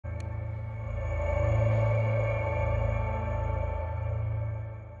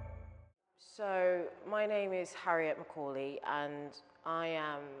So my name is Harriet Macauley and I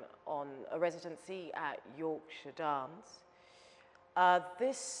am on a residency at Yorkshire Dance.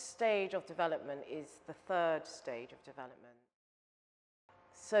 This stage of development is the third stage of development.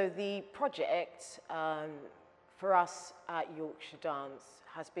 So the project for us at Yorkshire Dance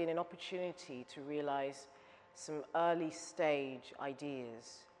has been an opportunity to realize some early stage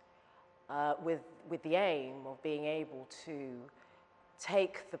ideas with the aim of being able to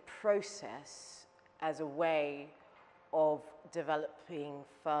take the process as a way of developing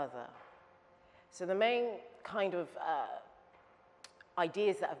further. So the main kind of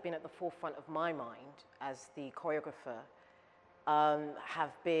ideas that have been at the forefront of my mind as the choreographer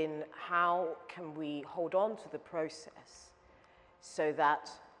have been how can we hold on to the process so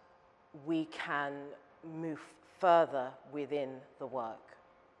that we can move further within the work.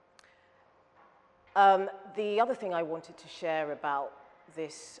 The other thing I wanted to share about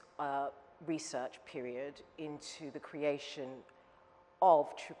this research period into the creation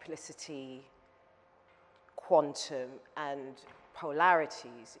of triplicity, quantum, and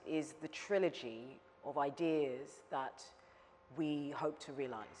polarities is the trilogy of ideas that we hope to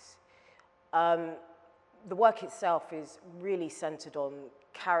realize. The work itself is really centered on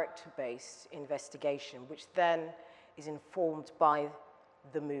character-based investigation, which then is informed by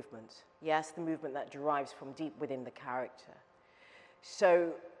the movement. Yes, the movement that derives from deep within the character.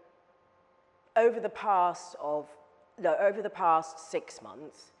 So over the past 6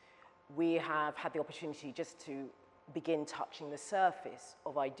 months, we have had the opportunity just to begin touching the surface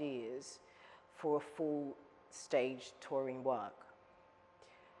of ideas for a full stage touring work.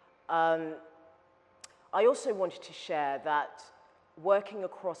 I also wanted to share that working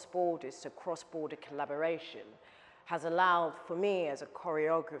across borders, so cross-border collaboration, has allowed for me as a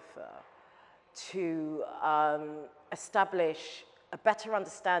choreographer to establish a better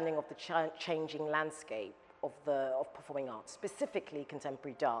understanding of the changing landscape of performing arts, specifically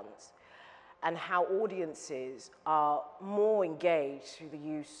contemporary dance, and how audiences are more engaged through the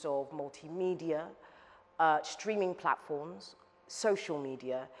use of multimedia, streaming platforms, social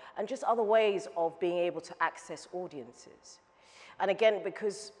media, and just other ways of being able to access audiences. And again,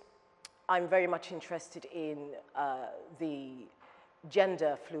 because I'm very much interested in the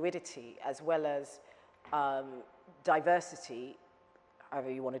gender fluidity as well as diversity, however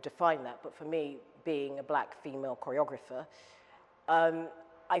you want to define that, but for me, being a black female choreographer,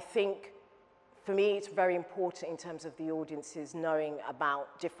 I think for me it's very important in terms of the audiences knowing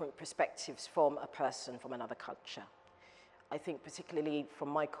about different perspectives from a person from another culture. I think particularly from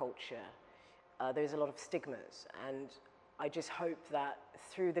my culture, there's a lot of stigmas, and I just hope that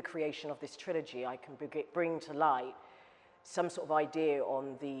through the creation of this trilogy, I can bring to light some sort of idea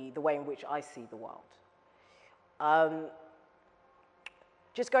on the way in which I see the world.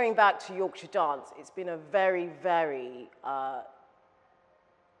 Just going back to Yorkshire Dance, it's been a very, very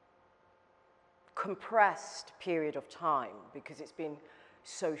compressed period of time because it's been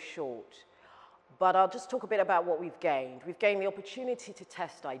so short. But I'll just talk a bit about what we've gained. We've gained the opportunity to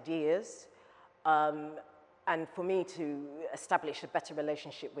test ideas and for me to establish a better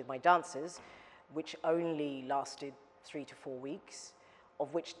relationship with my dancers, which only lasted 3 to 4 weeks,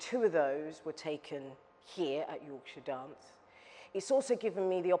 of which 2 of those were taken here at Yorkshire Dance. It's also given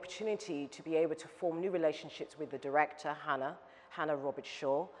me the opportunity to be able to form new relationships with the director, Hannah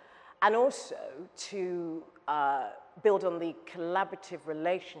Roberts-Shaw, and also to build on the collaborative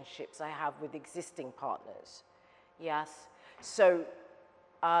relationships I have with existing partners. Yes, so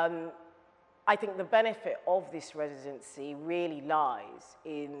I think the benefit of this residency really lies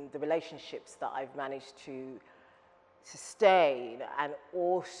in the relationships that I've managed to sustain and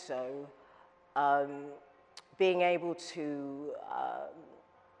also being able to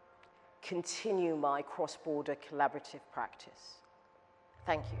continue my cross-border collaborative practice.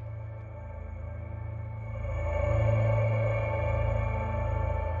 Thank you.